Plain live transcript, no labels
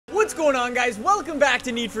What's going on, guys? Welcome back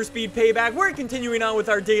to Need for Speed Payback. We're continuing on with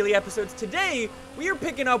our daily episodes. Today, we are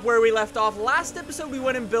picking up where we left off. Last episode, we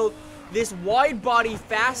went and built this wide-body,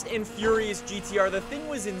 fast and furious GTR. The thing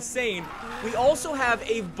was insane. We also have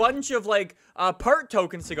a bunch of, part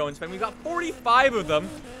tokens to go and spend. We got 45 of them,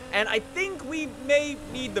 and I think we may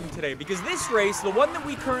need them today, because this race, the one that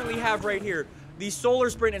we currently have right here, the Solar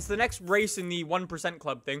Sprint, it's the next race in the 1%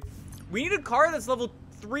 Club thing. We need a car that's level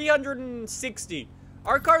 360.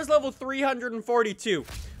 Our car's level 342.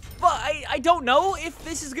 But I don't know if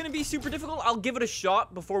this is going to be super difficult. I'll give it a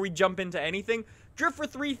shot before we jump into anything. Drift for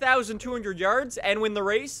 3,200 yards and win the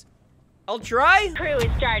race. I'll try. Crew is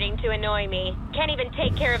starting to annoy me. Can't even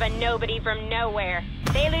take care of a nobody from nowhere.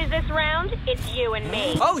 They lose this round, it's you and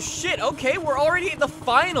me. Oh shit, okay, we're already at the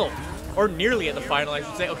final. Or nearly at the final, I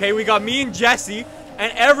should say. Okay, we got me and Jesse,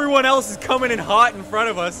 and everyone else is coming in hot in front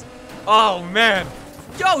of us. Oh man.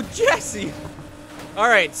 Yo, Jesse!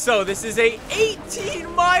 Alright, so this is a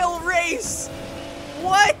 18-mile race!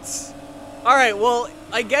 What? Alright, well,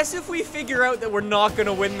 I guess if we figure out that we're not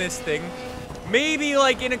gonna win this thing, maybe,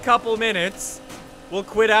 in a couple minutes, we'll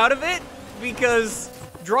quit out of it, because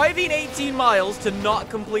driving 18 miles to not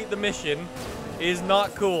complete the mission is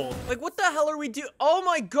not cool. What the hell are we doing? Oh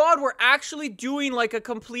my god, we're actually doing, a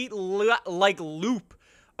complete, loop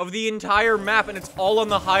of the entire map, and it's all on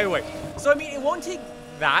the highway. So, I mean, it won't take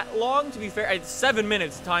that long, to be fair. It's 7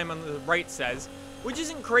 minutes time on the right says, which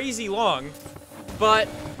isn't crazy long, but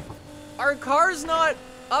our car's not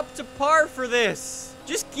up to par for this.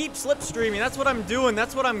 Just keep slipstreaming. That's what I'm doing.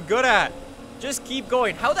 That's what I'm good at. Just keep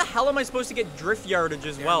going. How the hell am I supposed to get drift yardage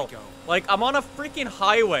as well? I'm on a freaking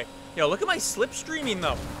highway. Yo, look at my slipstreaming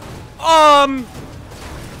though. I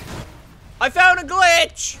found a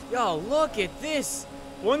glitch. Yo, look at this.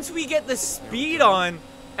 Once we get the speed on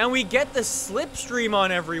and we get the slipstream on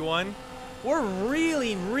everyone, we're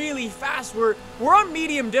really, really fast. We're on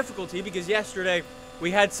medium difficulty because yesterday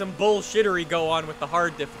we had some bullshittery go on with the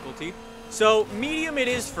hard difficulty. So medium it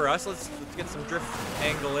is for us. Let's get some drift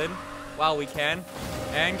angle in while we can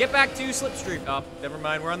and get back to slipstream. Oh, never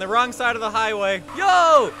mind. We're on the wrong side of the highway.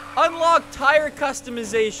 Yo, unlock tire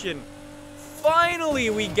customization. Finally,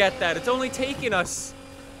 we get that. It's only taken us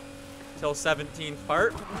till 17th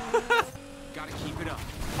part. Gotta keep it up.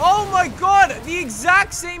 Oh my god, the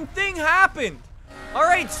exact same thing happened.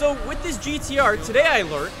 Alright, so with this GTR, today I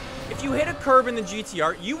learned, if you hit a curb in the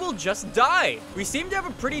GTR, you will just die. We seem to have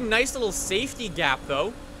a pretty nice little safety gap,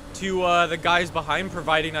 though, to the guys behind,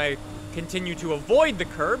 providing I continue to avoid the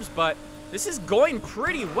curbs, but this is going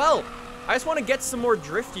pretty well. I just want to get some more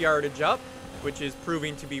drift yardage up, which is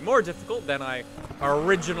proving to be more difficult than I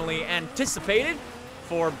originally anticipated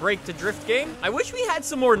for break to drift game. I wish we had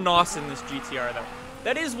some more NOS in this GTR, though.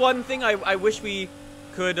 That is one thing I wish we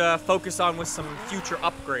could focus on with some future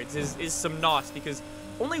upgrades, is some NOS, because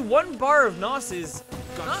only 1 bar of NOS is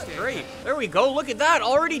not great. There we go, look at that,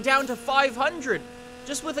 already down to 500.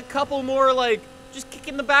 Just with a couple more, just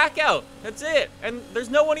kicking the back out. That's it, and there's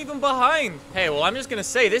no one even behind. Hey, well, I'm just gonna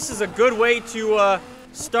say, this is a good way to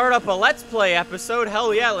start up a Let's Play episode.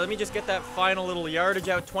 Hell yeah, let me just get that final little yardage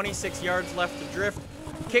out. 26 yards left to drift.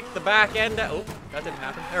 Kick the back end out. Oh, that didn't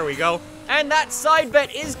happen. There we go. And that side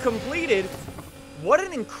bet is completed. What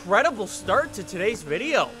an incredible start to today's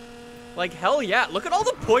video. Hell yeah. Look at all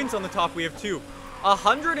the points on the top we have too.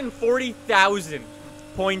 140,000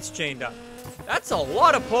 points chained up. That's a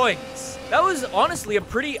lot of points. That was honestly a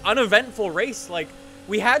pretty uneventful race.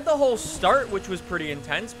 We had the whole start, which was pretty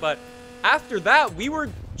intense, but after that, we were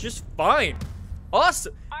just fine.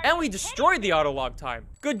 Awesome. And we destroyed the autolog time.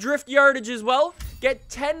 Good drift yardage as well. Get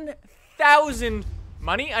 10,000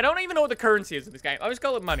 money. I don't even know what the currency is in this game. I just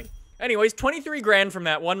call it money. Anyways, 23 grand from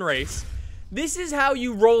that one race. This is how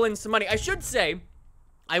you roll in some money. I should say,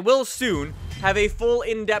 I will soon have a full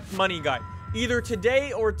in-depth money guide. Either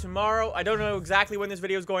today or tomorrow. I don't know exactly when this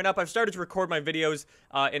video is going up. I've started to record my videos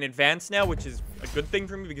in advance now, which is a good thing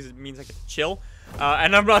for me because it means I get to chill.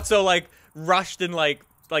 And I'm not so, rushed and,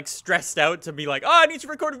 stressed out to be oh, I need to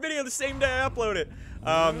record a video the same day I upload it.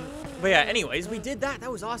 But yeah, anyways, we did that.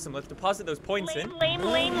 That was awesome. Let's deposit those points in. Lame.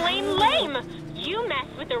 You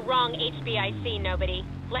messed with the wrong HBIC, nobody.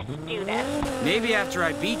 Let's do this. Maybe after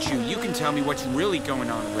I beat you, you can tell me what's really going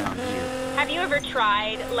on around here. Have you ever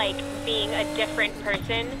tried, being a different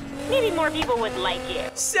person? Maybe more people would like you.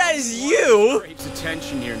 Says you! Creates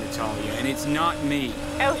attention here, Natalia, and it's not me.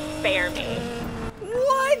 Oh, spare me.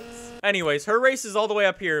 What? Anyways, her race is all the way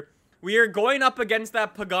up here. We are going up against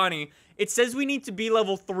that Pagani. It says we need to be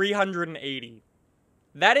level 380.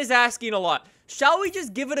 That is asking a lot. Shall we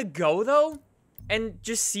just give it a go, though? and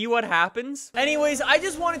just see what happens. Anyways, I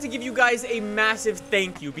just wanted to give you guys a massive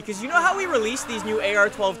thank you, because you know how we released these new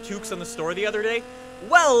AR-12 toques on the store the other day?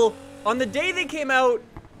 Well, on the day they came out,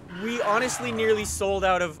 we honestly nearly sold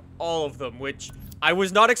out of all of them, which I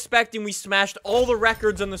was not expecting. We smashed all the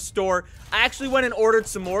records on the store. I actually went and ordered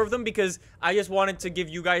some more of them because I just wanted to give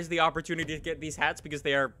you guys the opportunity to get these hats because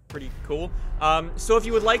they are pretty cool. So if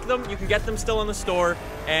you would like them, you can get them still in the store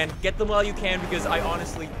and get them while you can, because I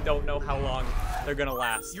honestly don't know how long they're gonna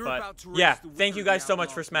last. But yeah, thank you guys so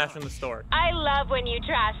much for smashing the store. I love when you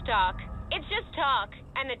trash talk. It's just talk,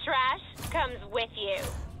 and the trash comes with you.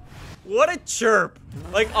 What a chirp.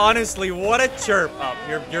 Like, honestly, what a chirp. Oh,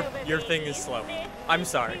 your thing is slow. I'm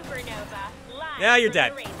sorry. Yeah, you're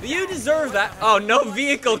dead. You deserve that. Oh, no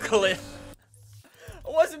vehicle collision. I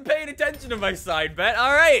wasn't paying attention to my side bet.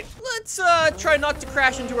 All right, let's try not to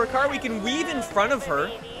crash into her car. We can weave in front of her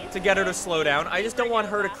to get her to slow down. I just don't want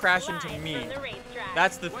her to crash into me.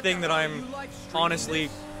 That's the thing that I'm honestly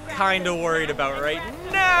kind of worried about right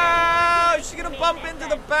now. She's gonna bump into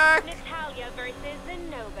the back.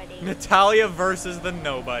 Natalia versus the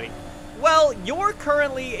nobody. Well, you're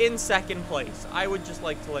currently in second place. I would just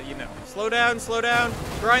like to let you know. Slow down, slow down.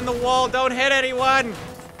 Grind the wall, don't hit anyone.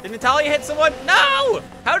 Did Natalia hit someone? No!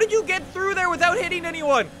 How did you get through there without hitting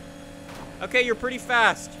anyone? Okay, you're pretty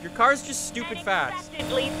fast. Your car's just stupid fast.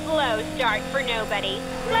 Unexpectedly slow start for nobody.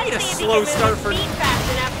 Let's see if you can move speed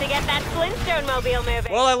fast enough to get that Flintstone mobile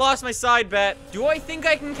moving. Well, I lost my side bet. Do I think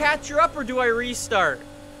I can catch her up, or do I restart?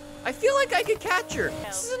 I feel like I could catch her.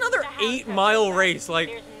 This is another 8-mile race.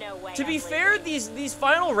 Like, to be fair, these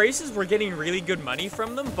final races, we're getting really good money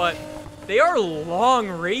from them, but they are long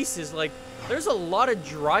races. Like, there's a lot of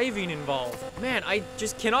driving involved. Man, I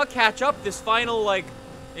just cannot catch up this final, like,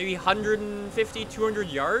 maybe 150, 200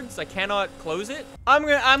 yards. I cannot close it. I'm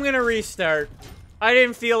gonna restart. I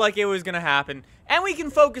didn't feel like it was gonna happen. And we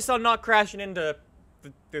can focus on not crashing into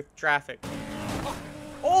the traffic.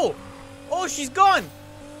 Oh, she's gone.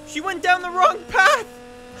 She went down the wrong path.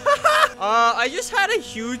 I just had a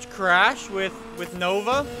huge crash with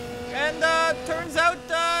Nova, and turns out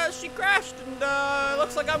she crashed, and it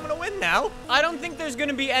looks like I'm gonna win now. I don't think there's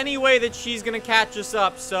gonna be any way that she's gonna catch us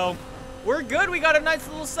up, so we're good. We got a nice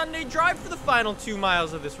little Sunday drive for the final 2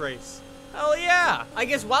 miles of this race. Hell yeah. I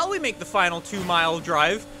guess while we make the final 2-mile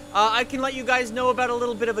drive, I can let you guys know about a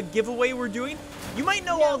little bit of a giveaway we're doing. You might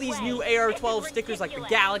know all these new AR-12 stickers, like the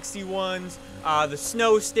Galaxy ones, the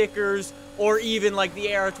snow stickers, or even like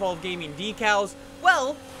the AR-12 gaming decals.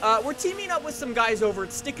 Well, we're teaming up with some guys over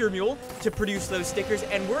at Sticker Mule to produce those stickers,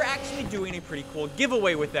 and we're actually doing a pretty cool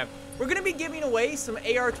giveaway with them. We're going to be giving away some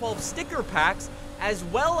AR-12 sticker packs, as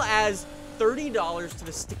well as $30 to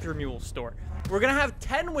the Sticker Mule store. We're going to have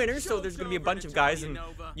 10 winners, so there's going to be a bunch of guys, and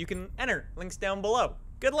you can enter. Links down below.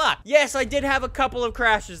 Good luck. Yes, I did have a couple of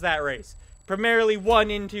crashes that race. Primarily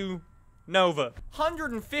one into Nova.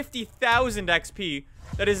 150,000 XP.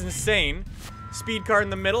 That is insane. Speed car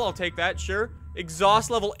in the middle. I'll take that, sure.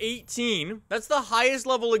 Exhaust level 18. That's the highest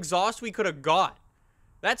level exhaust we could have got.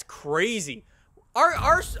 That's crazy. Our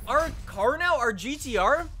car now, our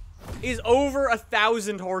GTR, is over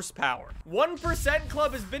 1,000 horsepower. 1%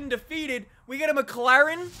 Club has been defeated. We get a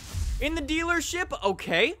McLaren in the dealership.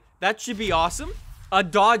 Okay, that should be awesome. A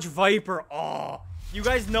Dodge Viper. Oh, you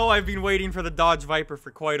guys know I've been waiting for the Dodge Viper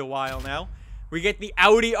for quite a while now. We get the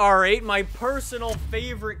Audi R8, my personal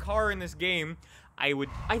favorite car in this game. I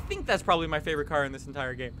think that's probably my favorite car in this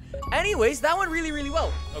entire game. Anyways, that went really, really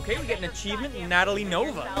well. Okay, we get an achievement, Natalie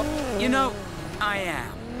Nova. You know, I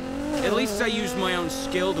am. At least I used my own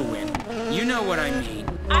skill to win. You know what I mean.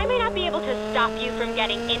 I may not be able to stop you from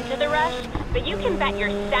getting into the rush, but you can bet your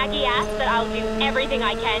saggy ass that I'll do everything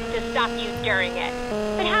I can to stop you during it.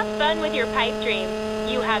 But have fun with your pipe dreams.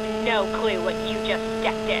 You have no clue what you just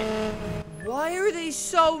stepped in. Why are they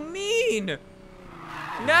so mean?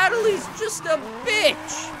 Natalie's just a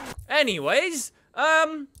bitch. Anyways,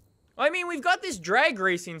 I mean, we've got this drag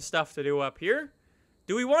racing stuff to do up here.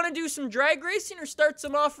 Do we want to do some drag racing or start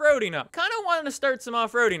some off-roading up? Kind of wanted to start some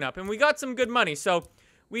off-roading up, and we got some good money, so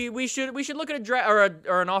we should look at a drag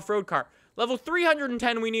or an off-road car. Level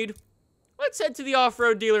 310 we need. Let's head to the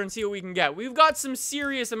off-road dealer and see what we can get. We've got some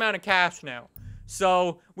serious amount of cash now,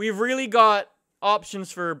 so we've really got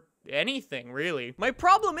options for anything, really. My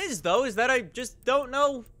problem is, though, is that I just don't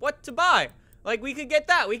know what to buy. Like, we could get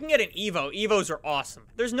that. We can get an Evo. Evos are awesome.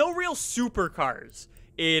 There's no real supercars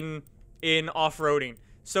in off-roading.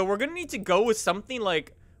 So we're gonna need to go with something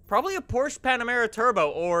like probably a Porsche Panamera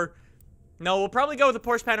Turbo, or no, we'll probably go with a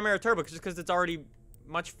Porsche Panamera Turbo just because it's already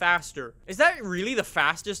much faster. Is that really the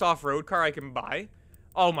fastest off-road car I can buy?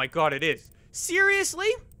 Oh my god, it is. Seriously?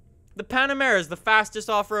 The Panamera is the fastest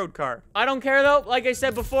off-road car. I don't care though. Like I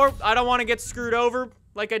said before, I don't want to get screwed over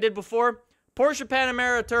like I did before. Porsche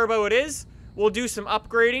Panamera Turbo it is. We'll do some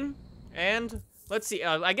upgrading. And let's see.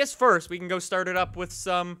 I guess first we can go start it up with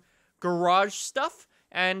some garage stuff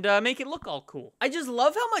and make it look all cool. I just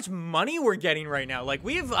love how much money we're getting right now. Like,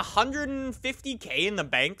 we have 150K in the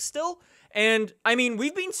bank still. And, I mean,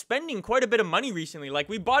 we've been spending quite a bit of money recently. Like,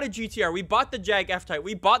 we bought a GTR, we bought the Jag F-Type,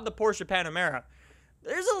 we bought the Porsche Panamera.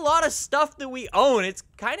 There's a lot of stuff that we own. It's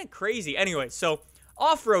kind of crazy. Anyway, so,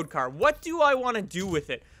 off-road car. What do I want to do with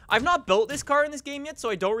it? I've not built this car in this game yet, so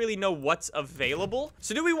I don't really know what's available.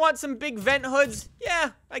 So do we want some big vent hoods?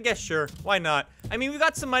 Yeah, I guess sure. Why not? I mean, we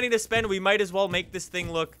got some money to spend. We might as well make this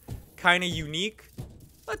thing look kind of unique.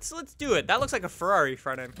 Let's do it. That looks like a Ferrari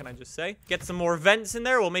front end, can I just say? Get some more vents in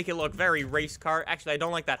there. We'll make it look very race car. Actually, I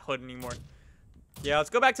don't like that hood anymore. Yeah, let's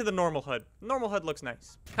go back to the normal hood. Normal hood looks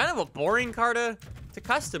nice. Kind of a boring car to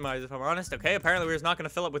customize, if I'm honest. Okay, apparently we're just not going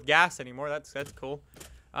to fill it with gas anymore. That's cool.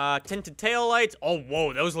 Tinted tail lights. Oh,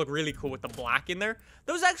 whoa, those look really cool with the black in there.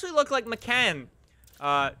 Those actually look like McCann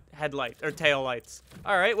headlight or tail lights.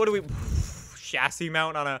 All right, what do we chassis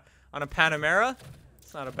mount on a Panamera?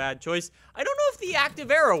 It's not a bad choice. I don't know if the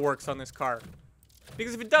active arrow works on this car,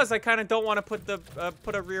 because if it does, I kind of don't want to put the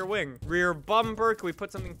put a rear wing. Rear bumper. Can we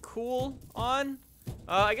put something cool on?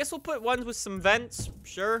 I guess we'll put ones with some vents.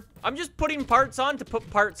 Sure. I'm just putting parts on to put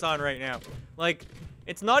parts on right now. Like,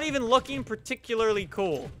 it's not even looking particularly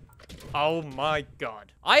cool. Oh my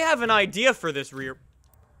god. I have an idea for this rear.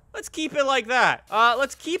 Let's keep it like that.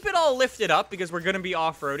 Let's keep it all lifted up because we're going to be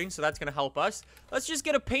off-roading, so that's going to help us. Let's just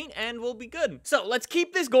get a paint and we'll be good. So let's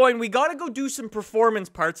keep this going. We got to go do some performance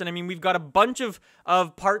parts. And I mean, we've got a bunch of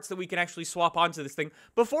parts that we can actually swap onto this thing.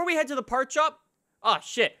 Before we head to the part shop, oh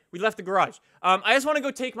shit, we left the garage. I just want to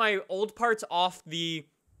go take my old parts off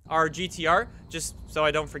our GTR, just so I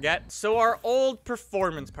don't forget. So our old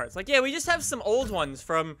performance parts, like, yeah, we just have some old ones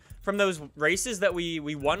from those races that we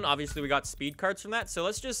won. Obviously, we got speed cards from that, so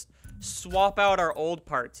let's just swap out our old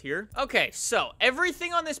parts here. Okay, so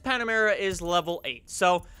everything on this Panamera is level 8.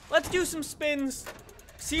 So let's do some spins,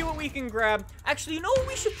 see what we can grab. Actually, you know what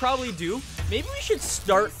we should probably do? Maybe we should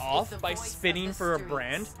start off by spinning for a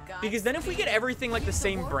brand, because then if we get everything like the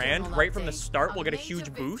same brand right from the start, we'll get a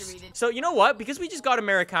huge boost. So you know what? Because we just got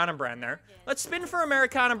Americana brand there, let's spin for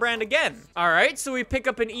Americana brand again. All right, so we pick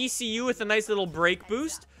up an ECU with a nice little brake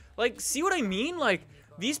boost. Like, see what I mean? Like,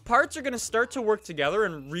 these parts are going to start to work together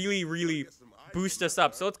and really, really boost us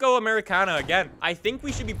up. So let's go Americana again. I think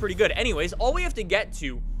we should be pretty good. Anyways, all we have to get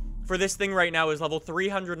to for this thing right now is level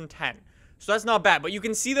 310. So that's not bad, but you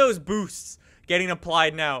can see those boosts getting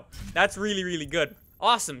applied now. That's really, really good.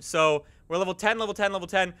 Awesome. So we're level 10, level 10, level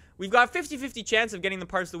 10. We've got 50-50 chance of getting the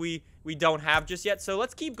parts that we don't have just yet. So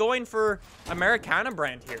let's keep going for Americana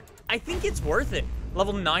brand here. I think it's worth it.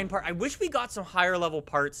 Level 9 part. I wish we got some higher level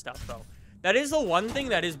part stuff though. That is the one thing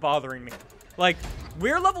that is bothering me. Like,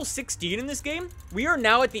 we're level 16 in this game. We are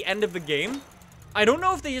now at the end of the game. I don't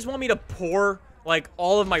know if they just want me to pour like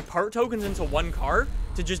all of my part tokens into one car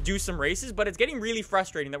to just do some races, but it's getting really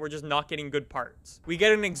frustrating that we're just not getting good parts. We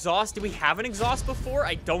get an exhaust. Did we have an exhaust before?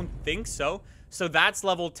 I don't think so. So that's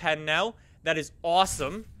level 10 now. That is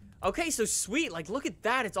awesome. Okay, so sweet. Like, look at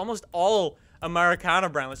that. It's almost all Americana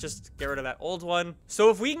brand. Let's just get rid of that old one. So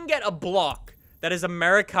if we can get a block that is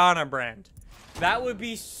Americana brand, that would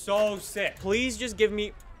be so sick. Please just give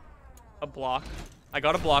me a block. I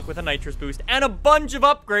got a block with a nitrous boost and a bunch of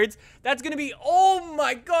upgrades. That's gonna be, oh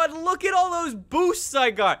my god, look at all those boosts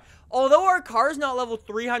I got. Although our car's not level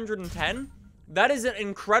 310, that is an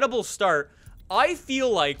incredible start. I feel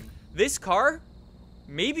like this car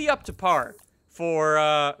may be up to par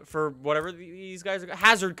for whatever these guys are.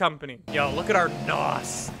 Hazard Company. Yo, look at our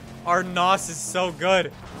NOS. Our NOS is so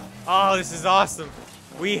good. Oh, this is awesome.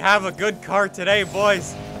 We have a good car today,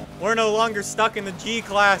 boys. We're no longer stuck in the G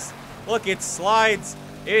class. Look, it slides.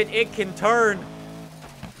 It can turn.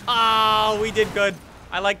 Oh, we did good.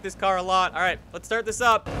 I like this car a lot. All right, let's start this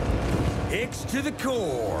up. X to the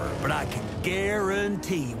core, but I can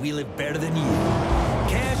guarantee we live better than you.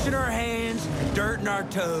 Cash in our hands, dirt in our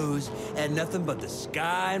toes, and nothing but the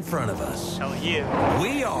sky in front of us. Hell yeah.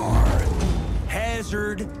 We are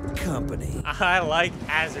Hazard Company. I like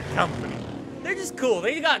Hazard Company. They're just cool.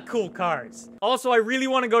 They got cool cars. Also, I really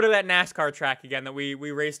want to go to that NASCAR track again that we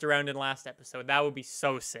raced around in last episode. That would be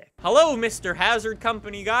so sick. Hello, Mr. Hazard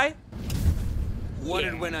Company guy.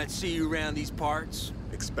 Wondered when I'd see you around these parts.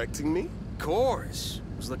 Expecting me? Of course.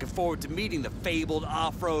 Was looking forward to meeting the fabled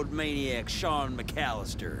off-road maniac, Sean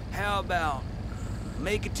McAllister. How about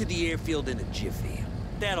make it to the airfield in a jiffy?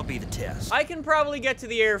 That'll be the test. I can probably get to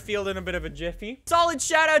the airfield in a bit of a jiffy. Solid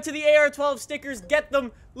shout out to the AR-12 stickers. Get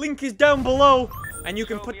them. Link is down below. And you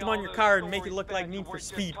can put them on your car and make it look like Need for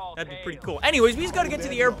Speed. That'd be pretty cool. Anyways, we just gotta get to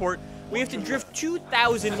the airport. We have to drift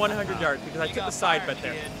 2,100 yards because I took the side bet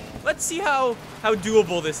there. Let's see how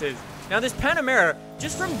doable this is. Now this Panamera,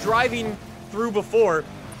 just from driving through before,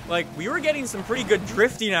 like, we were getting some pretty good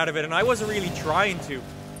drifting out of it, and I wasn't really trying to.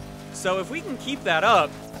 So if we can keep that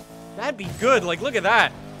up, that'd be good. Like, look at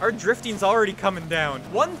that. Our drifting's already coming down.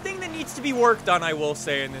 One thing that needs to be worked on, I will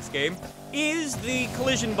say, in this game, is the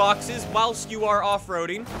collision boxes whilst you are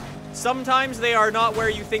off-roading. Sometimes they are not where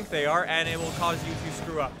you think they are, and it will cause you to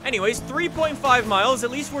screw up. Anyways, 3.5 miles.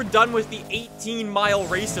 At least we're done with the 18-mile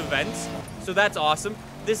race events, so that's awesome.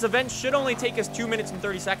 This event should only take us 2 minutes and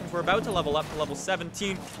 30 seconds. We're about to level up to level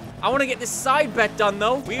 17. I want to get this side bet done,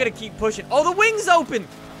 though. We got to keep pushing. Oh, the wing's open.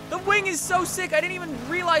 The wing is so sick. I didn't even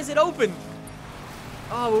realize it opened.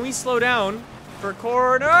 Oh, when we slow down for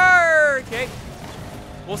corner. Okay.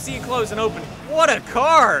 We'll see it close and open. What a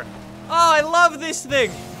car. Oh, I love this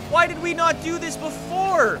thing. Why did we not do this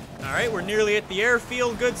before? All right, we're nearly at the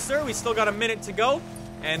airfield, good sir. We still got a minute to go.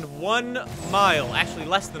 And 1 mile, actually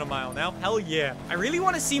less than a mile now. Hell yeah. I really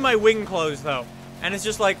want to see my wing close though. And it's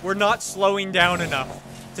just like, we're not slowing down enough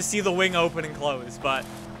to see the wing open and close, but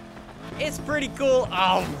it's pretty cool.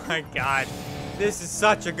 Oh my God. This is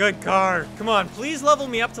such a good car. Come on, please level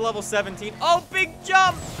me up to level 17. Oh, big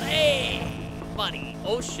jump. Hey, buddy.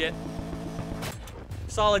 Oh shit.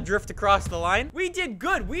 Solid drift across the line. We did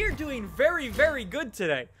good. We are doing very, very good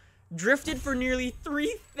today. Drifted for nearly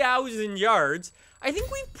 3,000 yards. I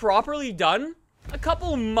think we've properly done a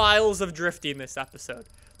couple miles of drifting this episode.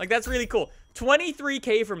 Like, that's really cool.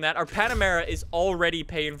 23K from that. Our Panamera is already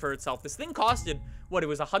paying for itself. This thing costed, what, it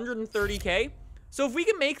was 130K? So if we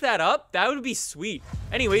can make that up, that would be sweet.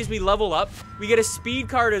 Anyways, we level up. We get a speed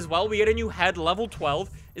card as well. We get a new head, level 12.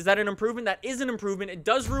 Is that an improvement? That is an improvement. It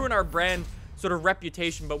does ruin our brand sort of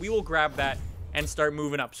reputation, but we will grab that and start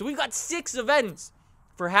moving up. So we've got 6 events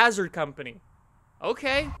for Hazard Company.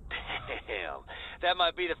 Okay. Damn, that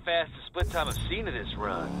might be the fastest split time I've seen of this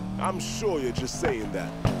run. I'm sure you're just saying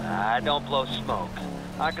that. I don't blow smoke.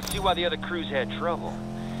 I can see why the other crews had trouble.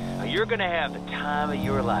 Now, you're gonna have the time of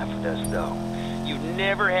your life with us, though. You've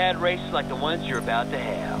never had races like the ones you're about to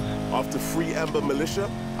have. After Free Ember Militia,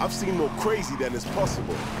 I've seen more crazy than is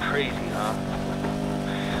possible. Crazy, huh?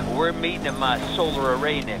 We're meeting at my solar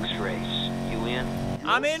array next race. You in?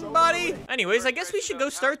 I'm in, buddy. Anyways, I guess we should go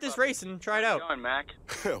start this race and try it out. Going, Mac?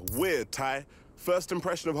 Weird, Ty. First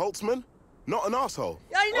impression of Holtzman? Not an asshole.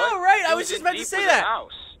 Yeah, I know, right? I was just about to say that.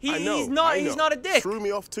 I know, He's not a dick. Threw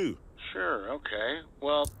me off too. Sure, okay.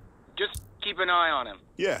 Well, just keep an eye on him.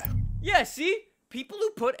 Yeah. Yeah, see? People who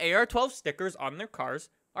put AR-12 stickers on their cars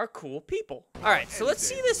are cool people. All right, so let's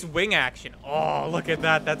see this wing action. Oh, look at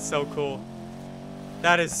that. That's so cool.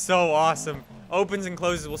 That is so awesome. Opens and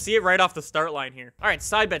closes. We'll see it right off the start line here. All right,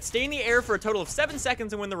 side bet. Stay in the air for a total of 7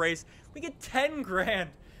 seconds and win the race. We get 10 grand.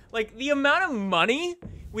 Like, the amount of money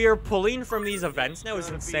we are pulling from these events now is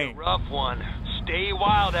insane. Rough one. Stay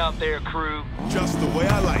wild out there, crew. Just the way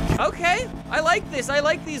I like it. Okay, I like this. I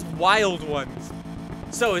like these wild ones.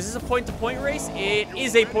 So, is this a point-to-point race? It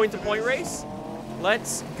is a point-to-point race.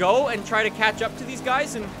 Let's go and try to catch up to these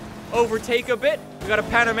guys and overtake a bit. We got a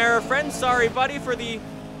Panamera friend. Sorry, buddy, for the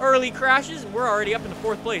early crashes. We're already up into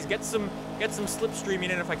 4th place. Get some slipstreaming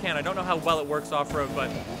in if I can. I don't know how well it works off-road, but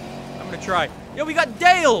I'm gonna try. Yo, we got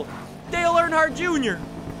Dale Earnhardt Jr.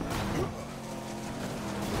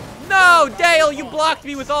 No, Dale, you blocked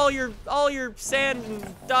me with all your sand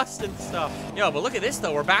and dust and stuff. Yo, but look at this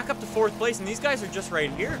though. We're back up to 4th place, and these guys are just right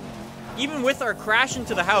here. Even with our crash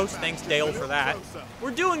into the house, thanks Dale for that,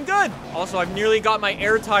 we're doing good. Also, I've nearly got my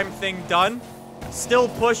airtime thing done. Still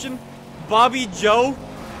pushing. Bobby Joe.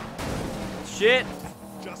 Shit.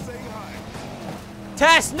 Just saying hi.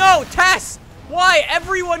 Tess, no, Tess! Why?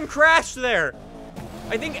 Everyone crashed there.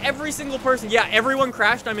 I think every single person, yeah, everyone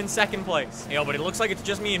crashed. I'm in 2nd place. Yo, but it looks like it's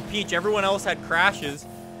just me and Peach. Everyone else had crashes.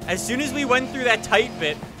 As soon as we went through that tight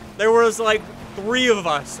bit, there was like 3 of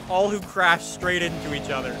us, all who crashed straight into each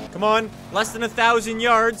other. Come on, less than 1,000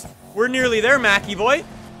 yards. We're nearly there, Mackie boy.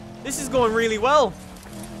 This is going really well.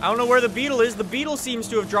 I don't know where the Beetle is. The Beetle seems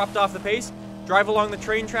to have dropped off the pace. Drive along the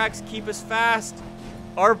train tracks, keep us fast.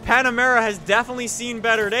 Our Panamera has definitely seen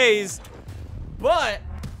better days, but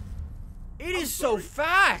it is so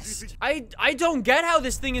fast. I don't get how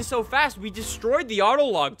this thing is so fast. We destroyed the auto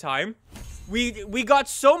log time. We got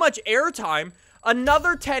so much air time.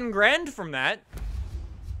 Another 10 grand from that.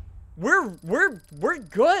 We're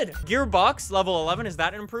good. Gearbox level 11, is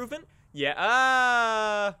that an improvement?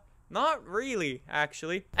 Yeah. Not really,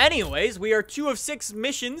 actually. Anyways, we are 2 of 6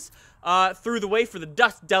 missions through the way for the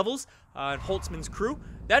Dust Devils and Holtzman's crew.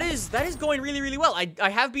 That is going really, really well. I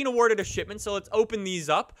have been awarded a shipment, so let's open these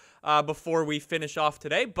up before we finish off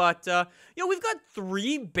today. But, yo, we've got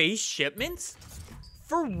 3 base shipments?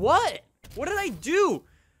 For what? What did I do?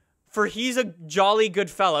 For He's a Jolly Good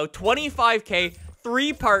Fellow, 25K,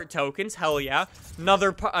 3 part tokens, hell yeah.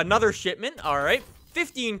 Another shipment, all right.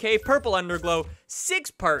 15K, Purple Underglow,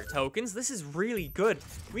 6 part tokens. This is really good.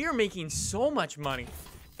 We are making so much money.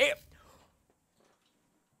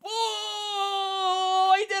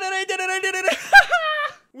 Oh, I did it.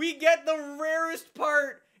 We get the rarest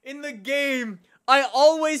part in the game. I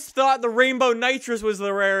always thought the Rainbow Nitrous was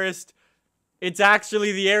the rarest. It's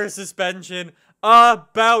actually the air suspension.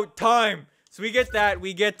 About time. So we get that.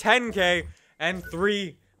 We get 10K and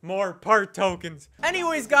 3 more part tokens.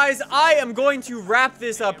 Anyways, guys, I am going to wrap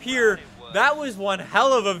this up here. That was one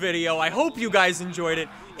hell of a video. I hope you guys enjoyed it.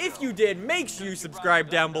 If you did, make sure you subscribe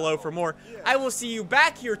down below for more. I will see you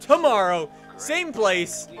back here tomorrow. Same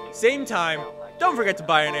place, same time. Don't forget to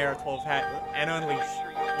buy an AR-12 hat and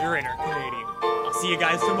unleash your inner Canadian. I'll see you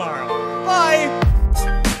guys tomorrow. Bye!